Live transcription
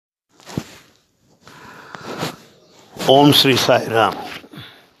ఓం శ్రీ సాయిరామ్.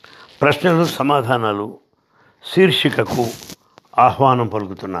 ప్రశ్నలు సమాధానాలు శీర్షికకు ఆహ్వానం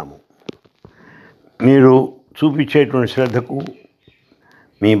పలుకుతున్నాము. మీరు చూపించేటువంటి శ్రద్ధకు,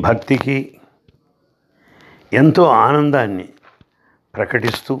 మీ భక్తికి ఎంతో ఆనందాన్ని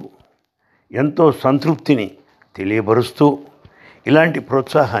ప్రకటిస్తూ, ఎంతో సంతృప్తిని తెలియబరుస్తూ, ఇలాంటి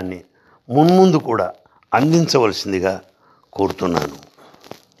ప్రోత్సాహాన్ని మున్ముందు కూడా అందించవలసిందిగా కోరుతున్నాను.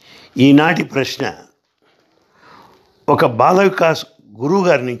 ఈనాటి ప్రశ్న ఒక బాల వికాస్ గురువు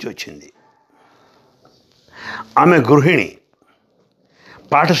గారి నుంచి వచ్చింది. ఆమె గృహిణి,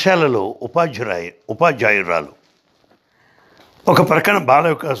 పాఠశాలలో ఉపాధ్యాయురాలు, ఒక ప్రక్కన బాల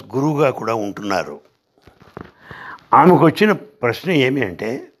వికాస్ గురువుగా కూడా ఉంటున్నారు. ఆమెకు వచ్చిన ప్రశ్న ఏమి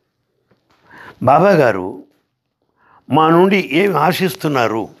అంటే, బాబా గారు మా నుండి ఏమి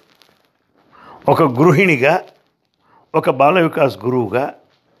ఆశిస్తున్నారు? ఒక గృహిణిగా, ఒక బాల వికాస్ గురువుగా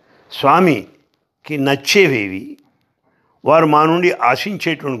స్వామికి నచ్చేవేవి, వారు మా నుండి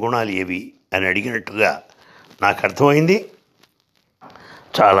ఆశించేటువంటి గుణాలు ఏవి అని అడిగినట్టుగా నాకు అర్థమైంది.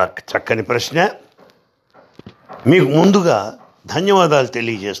 చాలా చక్కని ప్రశ్న. మీకు ముందుగా ధన్యవాదాలు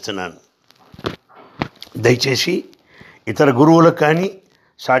తెలియజేస్తున్నాను. దయచేసి ఇతర గురువులకు కానీ,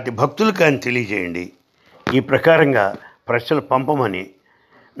 సాటి భక్తులకు కానీ తెలియజేయండి. ఈ ప్రకారంగా ప్రశ్నలు పంపమని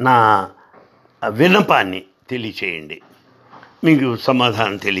నా విన్నపాన్ని తెలియచేయండి. మీకు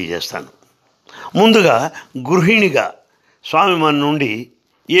సమాధానం తెలియజేస్తాను. ముందుగా గృహిణిగా స్వామి మన నుండి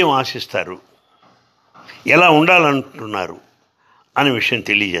ఏం ఆశిస్తారు, ఎలా ఉండాలంటున్నారు అనే విషయం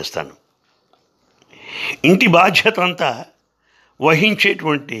తెలియజేస్తాను. ఇంటి బాధ్యత అంతా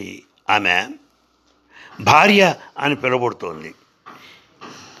వహించేటువంటి ఆమె భార్య అని పిలువబడుతోంది.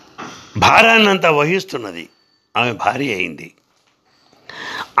 భారాన్నంతా వహిస్తున్నది ఆమె భార్య అయింది.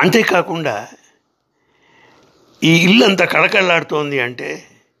 అంతేకాకుండా ఈ ఇల్లంతా కళకళలాడుతోంది అంటే,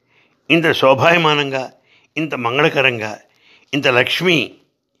 ఇంత శోభాయమానంగా, ఇంత మంగళకరంగా, ఇంత లక్ష్మీ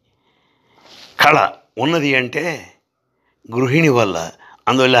కళ ఉన్నది అంటే గృహిణి వల్ల.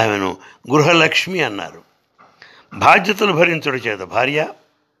 అందువల్ల ఆమెను గృహలక్ష్మి అన్నారు. బాధ్యతలు భరించడం చేత భార్య,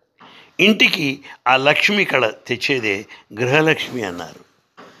 ఇంటికి ఆ లక్ష్మీ కళ తెచ్చేదే గృహలక్ష్మి అన్నారు.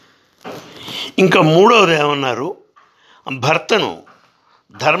 ఇంకా మూడవది ఏమన్నారు, భర్తను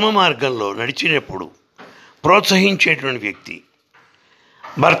ధర్మ మార్గంలో నడిచినప్పుడు ప్రోత్సహించేటువంటి వ్యక్తి,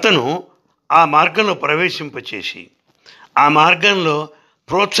 భర్తను ఆ మార్గంలో ప్రవేశింపచేసి, ఆ మార్గంలో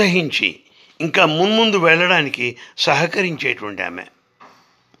ప్రోత్సహించి ఇంకా మున్ముందు వెళ్ళడానికి సహకరించేటువంటి ఆమె,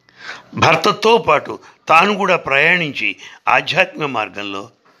 భర్తతో పాటు తాను కూడా ప్రయాణించి ఆధ్యాత్మిక మార్గంలో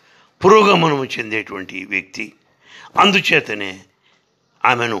పురోగమనము చెందేటువంటి వ్యక్తి. అందుచేతనే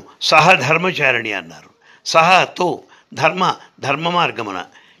ఆమెను సహధర్మచారిణి అన్నారు. సహతో ధర్మ మార్గమున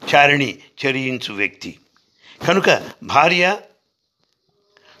చారిణి చరించు వ్యక్తి కనుక భార్య,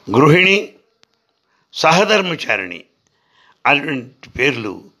 గృహిణి, సహధర్మచారిణి అటువంటి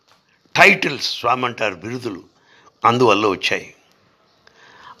పేర్లు, టైటిల్స్ స్వామి అంటారు, బిరుదులు అందువల్ల వచ్చాయి.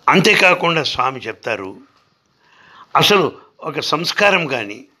 అంతేకాకుండా స్వామి చెప్తారు, అసలు ఒక సంస్కారం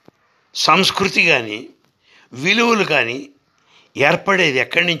కానీ, సంస్కృతి కానీ, విలువలు కానీ ఏర్పడేది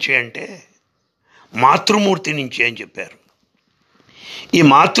ఎక్కడి నుంచి అంటే మాతృమూర్తి నుంచి అని చెప్పారు. ఈ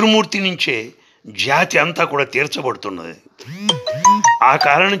మాతృమూర్తి నుంచే జాతి అంతా కూడా తీర్చబడుతున్నది. ఆ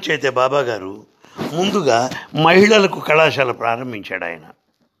కారణం చేతే బాబా గారు ముందుగా మహిళలకు కళాశాల ప్రారంభించాడు. ఆయన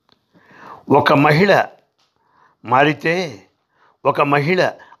ఒక మహిళ మారితే, ఒక మహిళ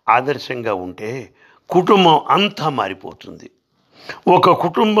ఆదర్శంగా ఉంటే కుటుంబం అంతా మారిపోతుంది. ఒక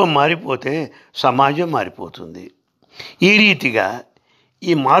కుటుంబం మారిపోతే సమాజం మారిపోతుంది. ఈ రీతిగా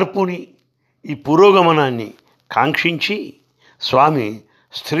ఈ మార్పుని, ఈ పురోగమనాన్ని కాంక్షించి స్వామి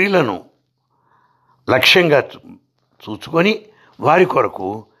స్త్రీలను లక్ష్యంగా చూసుకొని వారి కొరకు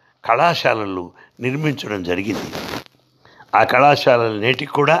కళాశాలలు నిర్మించడం జరిగింది. ఆ కళాశాలలు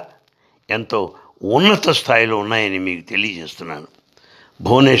నేటికి కూడా ఎంతో ఉన్నత స్థాయిలో ఉన్నాయని మీకు తెలియజేస్తున్నాను.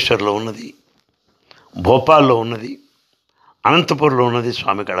 భువనేశ్వర్లో ఉన్నది, భోపాల్లో ఉన్నది, అనంతపూర్లో ఉన్నది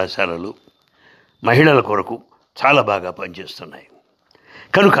స్వామి కళాశాలలు మహిళల కొరకు చాలా బాగా పనిచేస్తున్నాయి.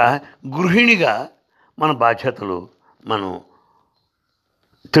 కనుక గృహిణిగా మన బాధ్యతలు మనం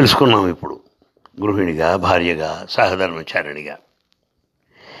తెలుసుకున్నాం. ఇప్పుడు గృహిణిగా, భార్యగా, సహధర్మచారిణిగా.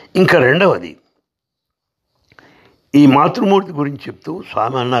 ఇంకా రెండవది, ఈ మాతృమూర్తి గురించి చెప్తూ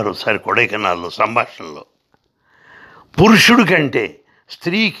స్వామి అన్నారు ఒకసారి కొడైకెనాల్లో సంభాషణలో, పురుషుడి కంటే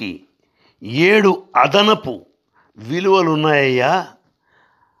స్త్రీకి 7 అదనపు విలువలు ఉన్నాయ్యా,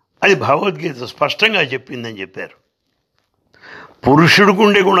 అది భగవద్గీత స్పష్టంగా చెప్పిందని చెప్పారు. పురుషుడికి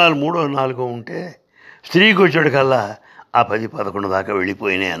ఉండే గుణాలు 3 4 ఉంటే స్త్రీకి వచ్చేటికల్లా ఆ 10 11 దాకా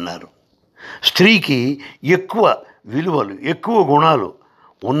వెళ్ళిపోయినాయి అన్నారు. స్త్రీకి ఎక్కువ విలువలు, ఎక్కువ గుణాలు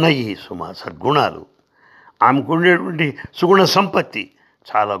ఉన్నాయి సుమా, సద్గుణాలు. ఆమెకు ఉండేటువంటి సుగుణ సంపత్తి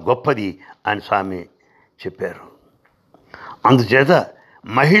చాలా గొప్పది అని స్వామి చెప్పారు. అందుచేత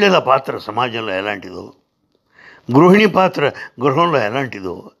మహిళల పాత్ర సమాజంలో ఎలాంటిదో, గృహిణి పాత్ర గృహంలో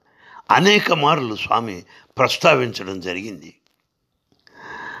ఎలాంటిదో అనేక మార్లు స్వామి ప్రస్తావించడం జరిగింది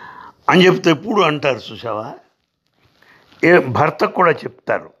అని చెప్తే ఎప్పుడు అంటారు చూసావా, భర్తకు కూడా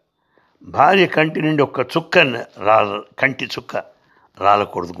చెప్తారు, భార్య కంటి నుండి ఒక్క చుక్క కంటి చుక్క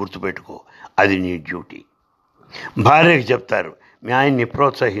రాలకూడదు, గుర్తుపెట్టుకో, అది నీ డ్యూటీ. భార్యకి చెప్తారు, మీ ఆయన్ని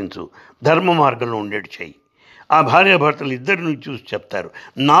ప్రోత్సహించు, ధర్మ మార్గంలో ఉండేట్టు చెయ్యి. ఆ భార్యాభర్తలు ఇద్దరిని చూసి చెప్తారు,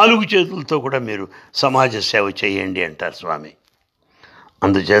 4 చేతులతో కూడా మీరు సమాజ సేవ చేయండి అంటారు స్వామి.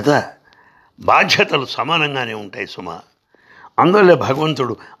 అందుచేత బాధ్యతలు సమానంగానే ఉంటాయి సుమా. అందువల్ల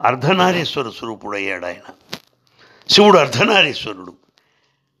భగవంతుడు అర్ధనారీశ్వర స్వరూపుడయ్యాడు. ఆయన శివుడు అర్ధనారీశ్వరుడు,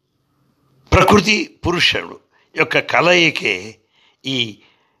 ప్రకృతి పురుషుడు యొక్క కలయికే ఈ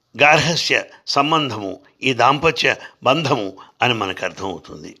గార్హస్య సంబంధము, ఈ దాంపత్య బంధము అని మనకు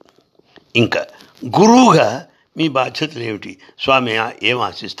అర్థమవుతుంది. ఇంకా గురువుగా మీ బాధ్యతలు ఏమిటి స్వామి, ఏం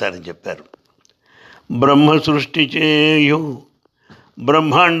ఆశిస్తారని చెప్పారు. బ్రహ్మ సృష్టి చేయు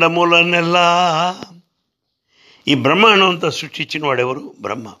బ్రహ్మాండములనెల్లా. ఈ బ్రహ్మాండం అంతా సృష్టించిన వాడెవరు?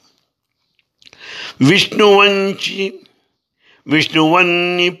 బ్రహ్మ.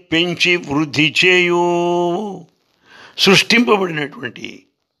 విష్ణువన్ని పెంచి వృద్ధి చేయు. సృష్టింపబడినటువంటి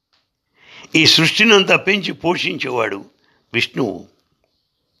ఈ సృష్టినంతా పెంచి పోషించేవాడు విష్ణువు.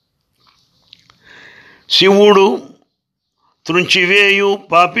 శివుడు త్రుంచివేయు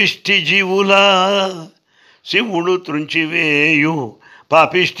పాపిష్టి జీవులా. శివుడు త్రుంచివేయు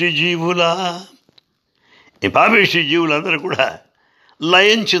పాపిష్టి జీవులా. ఈ పాపిష్టి జీవులందరూ కూడా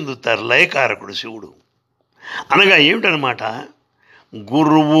లయం చెందుతారు. లయకారకుడు శివుడు. అనగా ఏమిటనమాట,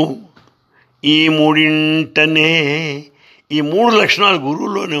 గురువు ఈ మూడింటనే, ఈ 3 లక్షణాలు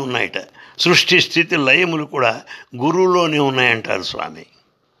గురువులోనే ఉన్నాయట. సృష్టి స్థితి లయములు కూడా గురువులోనే ఉన్నాయంటారు స్వామి.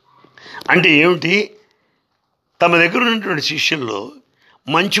 అంటే ఏమిటి, తమ దగ్గర ఉన్నటువంటి శిష్యుల్లో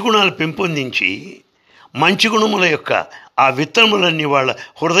మంచి గుణాలు పెంపొందించి మంచి గుణముల యొక్క ఆ విత్తనములన్నీ వాళ్ళ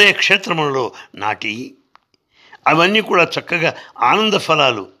హృదయ క్షేత్రములలో నాటి అవన్నీ కూడా చక్కగా ఆనంద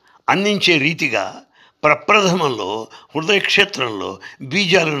ఫలాలు అందించే రీతిగా ప్రప్రథమంలో హృదయ క్షేత్రంలో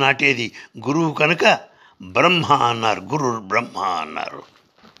బీజాలు నాటేది గురువు కనుక బ్రహ్మ అన్నారు, గురు బ్రహ్మ అన్నారు.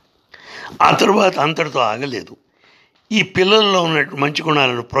 ఆ తరువాత అంతటితో ఆగలేదు. ఈ పిల్లల్లో ఉన్న మంచి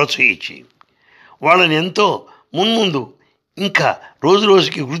గుణాలను ప్రోత్సహించి వాళ్ళని ఎంతో మున్ముందు ఇంకా రోజు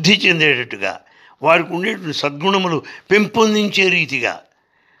రోజుకి వృద్ధి చెందేటట్టుగా వారికి ఉండేటువంటి సద్గుణములు పెంపొందించే రీతిగా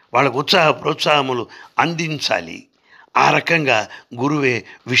వాళ్ళకు ప్రోత్సాహములు అందించాలి. ఆ రకంగా గురువే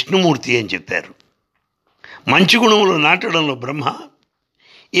విష్ణుమూర్తి అని చెప్పారు. మంచి గుణములు నాటడంలో బ్రహ్మ,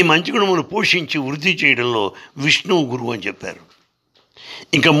 ఈ మంచి గుణములు పోషించి వృద్ధి చేయడంలో విష్ణువు గురువు అని చెప్పారు.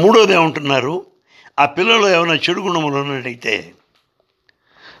 ఇంకా మూడోది ఏమంటున్నారు, ఆ పిల్లలు ఏమైనా చెడు గుణములు ఉన్నట్టయితే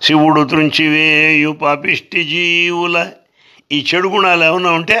శివుడు త్రుంచివేయు పాపిష్టి జీవుల. ఈ చెడు గుణాలు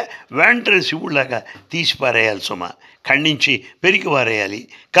ఏమైనా ఉంటే వెంటనే శివుడిలాగా తీసి పారేయాలి సుమ, ఖండించి పెరికి పారేయాలి,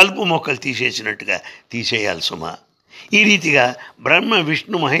 కలుపు మొక్కలు తీసేసినట్టుగా తీసేయాలి సుమ. ఈ రీతిగా బ్రహ్మ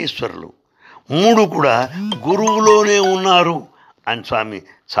విష్ణు మహేశ్వరులు 3 కూడా గురువులోనే ఉన్నారు అని స్వామి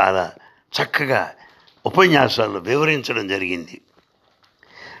చాలా చక్కగా ఉపన్యాసాల్లో వివరించడం జరిగింది.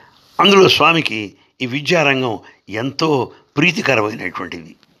 అందులో స్వామికి ఈ విద్యారంగం ఎంతో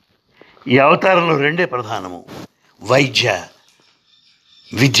ప్రీతికరమైనటువంటిది. ఈ అవతారంలో 2 ప్రధానము, వైద్య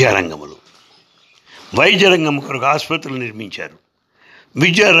విద్యారంగములు. వైద్యరంగం కొరకు ఆసుపత్రులు నిర్మించారు,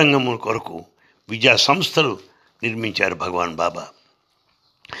 విద్యారంగము కొరకు విద్యా సంస్థలు నిర్మించారు భగవాన్ బాబా.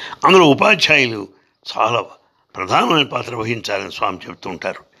 అందులో ఉపాధ్యాయులు చాలా ప్రధానమైన పాత్ర వహించాలని స్వామి చెప్తూ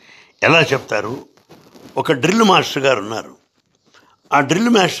ఉంటారు. ఎలా చెప్తారు, ఒక డ్రిల్ మాస్టర్ గారు ఉన్నారు. ఆ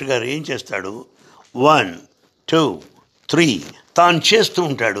డ్రిల్ మాస్టర్ గారు ఏం చేస్తాడు, 1 2 3 తాను చేస్తూ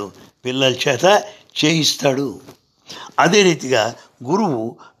ఉంటాడు, పిల్లల చేత చేయిస్తాడు. అదే రీతిగా గురువు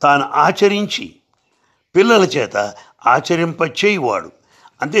తాను ఆచరించి పిల్లల చేత ఆచరింపచేయువాడు.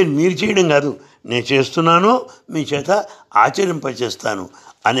 అంతే, మీరు చేయడం కాదు, నేను చేస్తున్నాను మీ చేత ఆచరింపచేస్తాను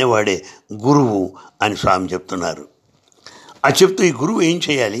అనేవాడే గురువు అని స్వామి చెప్తున్నారు. చెప్తూ ఈ గురువు ఏం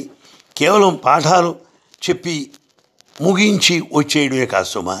చేయాలి, కేవలం పాఠాలు చెప్పి ముగించి వచ్చేయడమే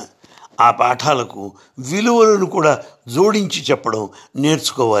కాస్తుమా, ఆ పాఠాలకు విలువలను కూడా జోడించి చెప్పడం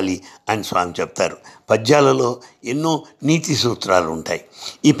నేర్చుకోవాలి అని స్వామి చెప్తారు. పద్యాలలో ఎన్నో నీతి సూత్రాలు ఉంటాయి.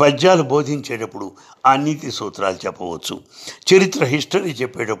 ఈ పద్యాలు బోధించేటప్పుడు ఆ నీతి సూత్రాలు చెప్పవచ్చు. చరిత్ర హిస్టరీ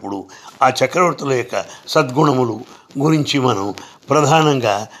చెప్పేటప్పుడు ఆ చక్రవర్తుల యొక్క సద్గుణములు గురించి మనం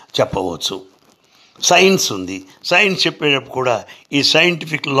ప్రధానంగా చెప్పవచ్చు. సైన్స్ ఉంది, సైన్స్ చెప్పేటప్పుడు కూడా ఈ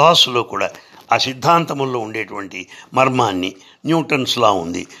సైంటిఫిక్ లాస్లో కూడా ఆ సిద్ధాంతముల్లో ఉండేటువంటి మర్మాన్ని, న్యూటన్స్ లా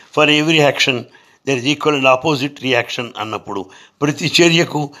ఉంది, for every action there is equal and opposite reaction అన్నప్పుడు ప్రతిచర్య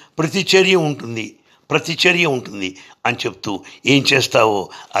ఉంటుంది అని చెప్తూ ఏం చేస్తావో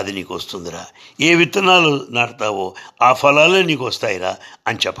అది నీకు వస్తుందిరా, ఏ విత్తనాలు నాటుతావో ఆ ఫలాలే నీకు వస్తాయిరా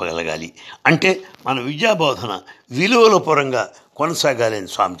అని చెప్పగలగాలి. అంటే మన విద్యాబోధన విలువల పరంగా కొనసాగాలి అని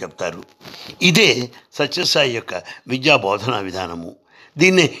స్వామి చెప్తారు. ఇదే సత్యసాయి యొక్క విద్యాబోధనా విధానము.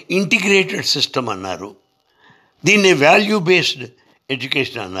 దీన్నే ఇంటిగ్రేటెడ్ సిస్టమ్ అన్నారు, దీన్నే వాల్యూ బేస్డ్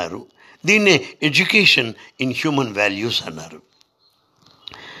ఎడ్యుకేషన్ అన్నారు, దీన్నే ఎడ్యుకేషన్ ఇన్ హ్యూమన్ వాల్యూస్ అన్నారు.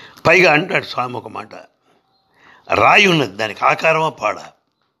 పైగా అంటాడు స్వామి ఒక మాట, రాయి ఉన్నది, దానికి ఆకారమా పాడ,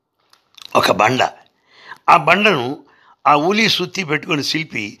 ఒక బండ, ఆ బండను ఆ ఉలి సుత్తి పెట్టుకుని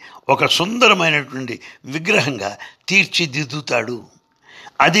శిల్పి ఒక సుందరమైనటువంటి విగ్రహంగా తీర్చిదిద్దుతాడు.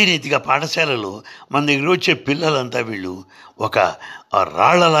 అదే రీతిగా పాఠశాలలో మన దగ్గర వచ్చే పిల్లలంతా వీళ్ళు ఒక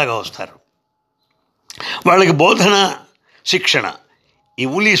రాళ్లలాగా వస్తారు. వాళ్ళకి బోధన శిక్షణ, ఈ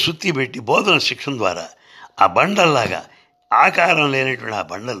ఉలి సుత్తి పెట్టి బోధన శిక్షణ ద్వారా ఆ బండల్లాగా ఆకారం లేనటువంటి ఆ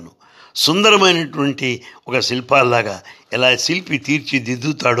బండలను సుందరమైనటువంటి ఒక శిల్పాల్లాగా ఎలా శిల్పి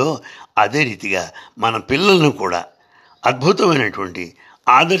తీర్చిదిద్దుతాడో అదే రీతిగా మన పిల్లలను కూడా అద్భుతమైనటువంటి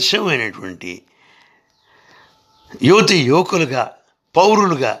ఆదర్శమైనటువంటి యువకులుగా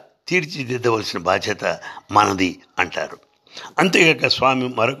పౌరులుగా తీర్చిదిద్దవలసిన బాధ్యత మనది అంటారు. అంతేగాక స్వామి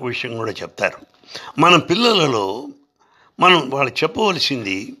మరొక విషయం కూడా చెప్తారు. మన పిల్లలలో మనం వాళ్ళు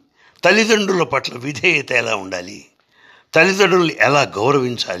చెప్పవలసింది తల్లిదండ్రుల పట్ల విధేయత ఎలా ఉండాలి, తల్లిదండ్రులు ఎలా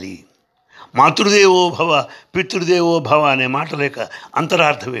గౌరవించాలి, మాతృదేవో భవ పితృదేవో భవ అనే మాట లేక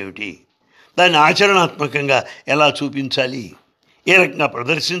అంతరార్థం ఏమిటి, దాన్ని ఆచరణాత్మకంగా ఎలా చూపించాలి, ఏ రకంగా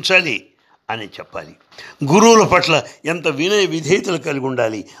ప్రదర్శించాలి అని చెప్పాలి. గురువుల పట్ల ఎంత వినయ విధేయతలు కలిగి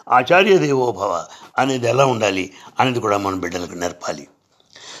ఉండాలి, ఆచార్య దేవోభవ అనేది ఎలా ఉండాలి అనేది కూడా మన బిడ్డలకు నేర్పాలి.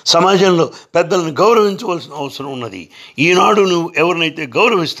 సమాజంలో పెద్దలను గౌరవించవలసిన అవసరం ఉన్నది. ఈనాడు నువ్వు ఎవరినైతే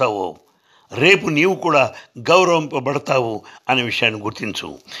గౌరవిస్తావో రేపు నీవు కూడా గౌరవింపబడతావు అనే విషయాన్ని గుర్తించు.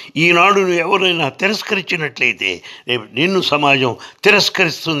 ఈనాడు నువ్వు ఎవరైనా తిరస్కరించినట్లయితే రేపు నిన్ను సమాజం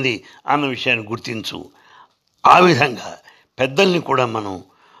తిరస్కరిస్తుంది అన్న విషయాన్ని గుర్తించు. ఆ విధంగా పెద్దల్ని కూడా మనం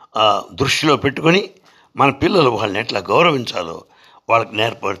దృష్టిలో పెట్టుకొని మన పిల్లలు వాళ్ళని ఎట్లా గౌరవించాలో వాళ్ళకి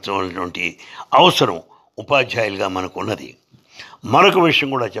నేర్పరచవలసినటువంటి అవసరం ఉపాధ్యాయులుగా మనకు ఉన్నది. మరొక విషయం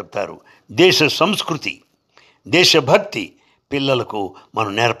కూడా చెప్తారు, దేశ సంస్కృతి దేశభక్తి పిల్లలకు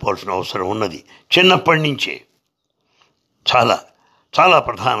మనం నేర్పవలసిన అవసరం ఉన్నది. చిన్నప్పటి నుంచే చాలా చాలా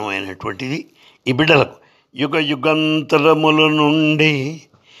ప్రధానమైనటువంటిది ఈ బిడ్డలకు. యుగ యుగాంతరముల నుండి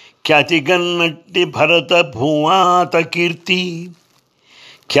ఖ్యాతి భరత భూమాత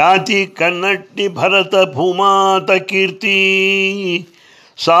కీర్తి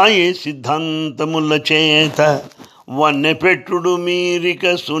సాయి సిద్ధాంతముల చేత వన్నెపెట్టుడు మీరిక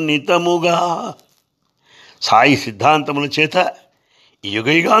సున్నితముగా. సాయి సిద్ధాంతముల చేత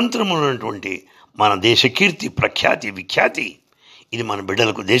యుగయుగాంతరములైనటువంటి మన దేశ కీర్తి ప్రఖ్యాతి విఖ్యాతి ఇది మన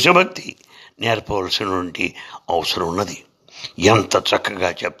బిడ్డలకు దేశభక్తి నేర్పవలసినటువంటి అవసరం ఉన్నది. ఎంత చక్కగా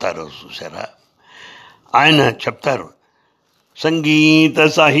చెప్తారో చూసారా. ఆయన చెప్తారు, సంగీత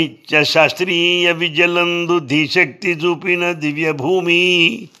సాహిత్య శాస్త్రీయ విద్యలందు ధీశక్తి చూపిన దివ్య భూమి.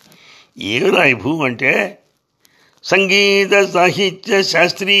 ఏమిరా ఈ భూమి అంటే, సంగీత సాహిత్య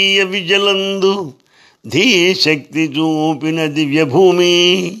శాస్త్రీయ విద్యలందు ధీశక్తి చూపిన దివ్య భూమి,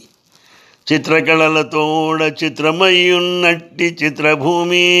 చిత్రకళలతోడ చిత్రమయ్యున్నట్టి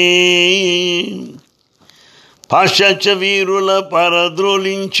చిత్రభూమి, పాశ్చాత్య వీరుల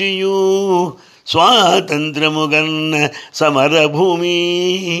పరద్రోలించియు స్వాతంత్రముగన్న సమరభూమి.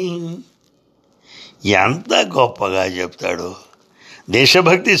 ఎంత గొప్పగా చెప్తాడు.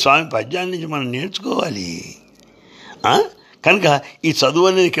 దేశభక్తి స్వామి పద్యాల నుంచి మనం నేర్చుకోవాలి. కనుక ఈ చదువు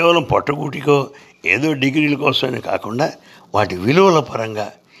అనేది కేవలం పొట్టకూటికో ఏదో డిగ్రీల కోసమే కాకుండా వాటి విలువల పరంగా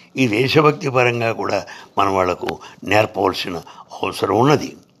ఈ దేశభక్తి పరంగా కూడా మనం వాళ్లకు నేర్పవలసిన అవసరం ఉన్నది.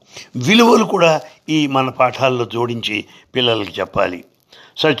 విలువలు కూడా ఈ మన పాఠాల్లో జోడించి పిల్లలకి చెప్పాలి.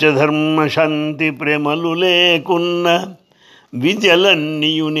 సత్యధర్మ శాంతి ప్రేమలు లేకున్న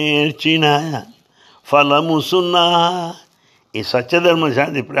విద్యలన్నీయు నేర్చిన ఫలము సున్నా. ఈ సత్యధర్మ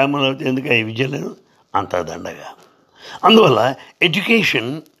శాంతి ప్రేమలు ఎందుకు ఈ విద్యలను అంత దండగా. అందువల్ల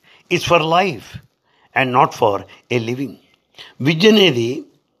education is for life and not for a living. విద్య అనేది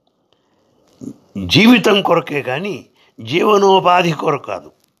జీవితం కొరకే కానీ జీవనోపాధి కొరకు కాదు.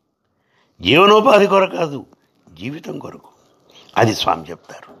 జీవితం కొరకు. అది స్వామి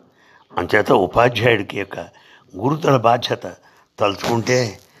చెప్తారు. అంచేత ఉపాధ్యాయుడికి యొక్క గురుతర బాధ్యత తలుచుకుంటే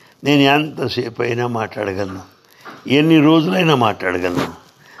నేను ఎంతసేపు అయినా మాట్లాడగలను, ఎన్ని రోజులైనా మాట్లాడగలను.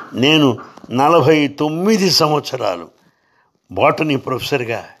 నేను 49 సంవత్సరాలు బాటనీ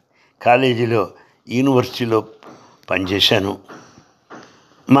ప్రొఫెసర్గా కాలేజీలో యూనివర్సిటీలో పనిచేశాను.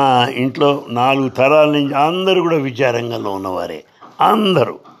 మా ఇంట్లో 4 తరాల నుంచి అందరూ కూడా విద్యారంగంలో ఉన్నవారే,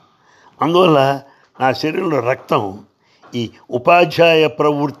 అందరూ. అందువల్ల నా శరీరంలో రక్తం ఈ ఉపాధ్యాయ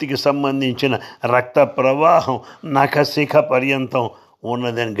ప్రవృత్తికి సంబంధించిన రక్త ప్రవాహం నఖశిఖ పర్యంతం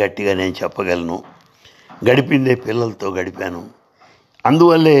ఉన్నదని గట్టిగా నేను చెప్పగలను. గడిపిందే పిల్లలతో గడిపాను.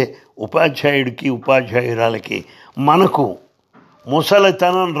 అందువల్లే ఉపాధ్యాయుడికి ఉపాధ్యాయురాలకి మనకు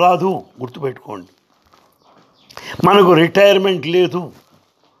ముసలితనం రాదు, గుర్తుపెట్టుకోండి. మనకు రిటైర్మెంట్ లేదు.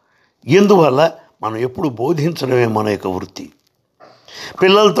 ఎందువల్ల మనం ఎప్పుడు బోధించడమే మన యొక్క వృత్తి.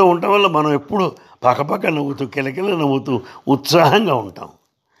 పిల్లలతో ఉండటం వల్ల మనం ఎప్పుడు పక్కపక్క నవ్వుతూ కిలకిల నవ్వుతూ ఉత్సాహంగా ఉంటాం.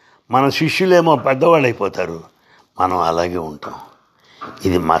 మన శిష్యులేమో పెద్దవాళ్ళు అయిపోతారు, మనం అలాగే ఉంటాం.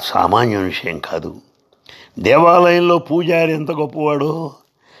 ఇది మా సామాన్య విషయం కాదు. దేవాలయంలో పూజారి ఎంత గొప్పవాడో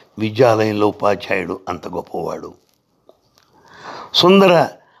విద్యాలయంలో ఉపాధ్యాయుడు అంత గొప్పవాడు. సుందర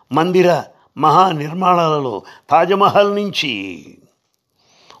మందిర మహా నిర్మాణాలలో తాజ్మహల్ నుంచి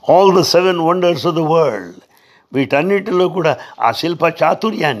all the 7 wonders of the world, వీటన్నిటిలో కూడా ఆ శిల్ప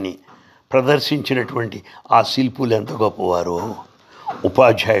చాతుర్యాన్ని ప్రదర్శించినటువంటి ఆ శిల్పులు ఎంత గొప్పవారో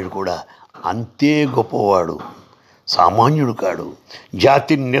ఉపాధ్యాయుడు కూడా అంతే గొప్పవాడు, సామాన్యుడు కాడు.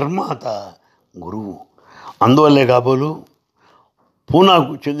 జాతి నిర్మాత గురువు. అందువల్లే కాబోలు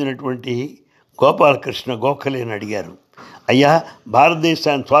పూనాకు చెందినటువంటి గోపాలకృష్ణ గోఖలేని అడిగారు, అయ్యా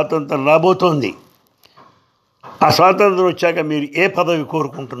భారతదేశానికి స్వాతంత్రం రాబోతోంది, ఆ స్వాతంత్రం వచ్చాక మీరు ఏ పదవి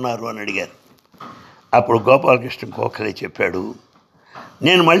కోరుకుంటున్నారు అని అడిగారు. అప్పుడు గోపాలకృష్ణ గోఖలే చెప్పాడు,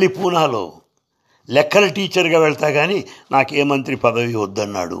 నేను మళ్ళీ పూనాలో లెక్కల టీచర్గా వెళ్తా కానీ నాకు ఏ మంత్రి పదవి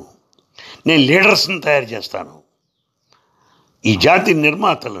వద్దన్నాడు. నేను లీడర్స్ని తయారు చేస్తాను, ఈ జాతి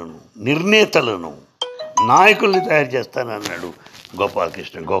నిర్మాతలను, నిర్ణేతలను, నాయకుల్ని తయారు చేస్తానన్నాడు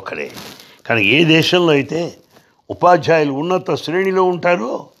గోపాలకృష్ణ గోఖలే. కానీ ఏ దేశంలో అయితే ఉపాధ్యాయులు ఉన్నత శ్రేణిలో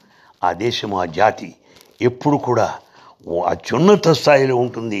ఉంటారో ఆ దేశం, ఆ జాతి ఎప్పుడు కూడా అత్యున్నత స్థాయిలో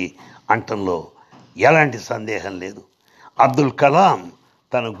ఉంటుంది అంటంలో ఎలాంటి సందేహం లేదు. అబ్దుల్ కలాం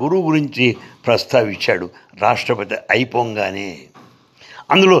తన గురువు గురించి ప్రస్తావించాడు రాష్ట్రపతి అయిపోగానే.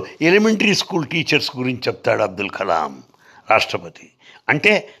 అందులో ఎలిమెంటరీ స్కూల్ టీచర్స్ గురించి చెప్తాడు అబ్దుల్ కలాం రాష్ట్రపతి.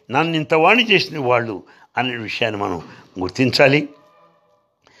 అంటే నన్ను ఇంత వాణి చేసిన వాళ్ళు అనే విషయాన్ని మనం గుర్తించాలి.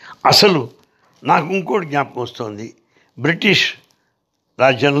 అసలు నాకు ఇంకోటి జ్ఞాపకం వస్తుంది. బ్రిటిష్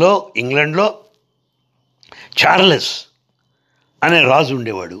రాజ్యంలో ఇంగ్లాండ్లో చార్లెస్ అనే రాజు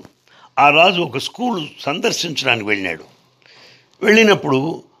ఉండేవాడు. ఆ రాజు ఒక స్కూల్ సందర్శించడానికి వెళ్ళినాడు. వెళ్ళినప్పుడు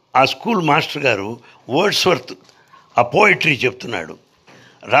ఆ స్కూల్ మాస్టర్ గారు వర్డ్స్వర్త్ ఆ పోయిటరీ చెప్తున్నాడు.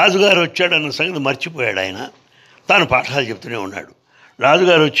 రాజుగారు వచ్చాడన్న సంగతి మర్చిపోయాడు. ఆయన తాను పాఠాలు చెప్తూనే ఉన్నాడు.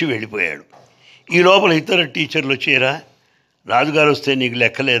 రాజుగారు వచ్చి వెళ్ళిపోయాడు. ఈ లోపల ఇతర టీచర్లు వచ్చేరా, రాజుగారు వస్తే నీకు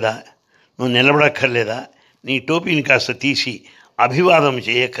లెక్కలేదా, నువ్వు నిలబడక్కర్లేదా, నీ టోపీని కాస్త తీసి అభివాదం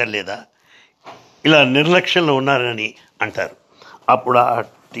చేయక్కర్లేదా, ఇలా నిర్లక్ష్యంలో ఉన్నారని అంటారు. అప్పుడు ఆ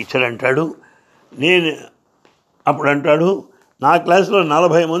టీచర్ అంటాడు, నా క్లాసులో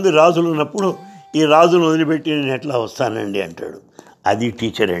 40 మంది రాజులు ఉన్నప్పుడు ఈ రాజును వదిలిపెట్టి నేను ఎట్లా వస్తానండి అంటాడు. అది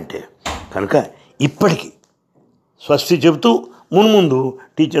టీచర్ అంటే. కనుక ఇప్పటికీ స్వస్తి చెబుతూ మున్ముందు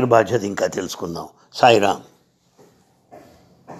టీచర్ బాధ్యత ఇంకా తెలుసుకుందాం. సాయిరామ్.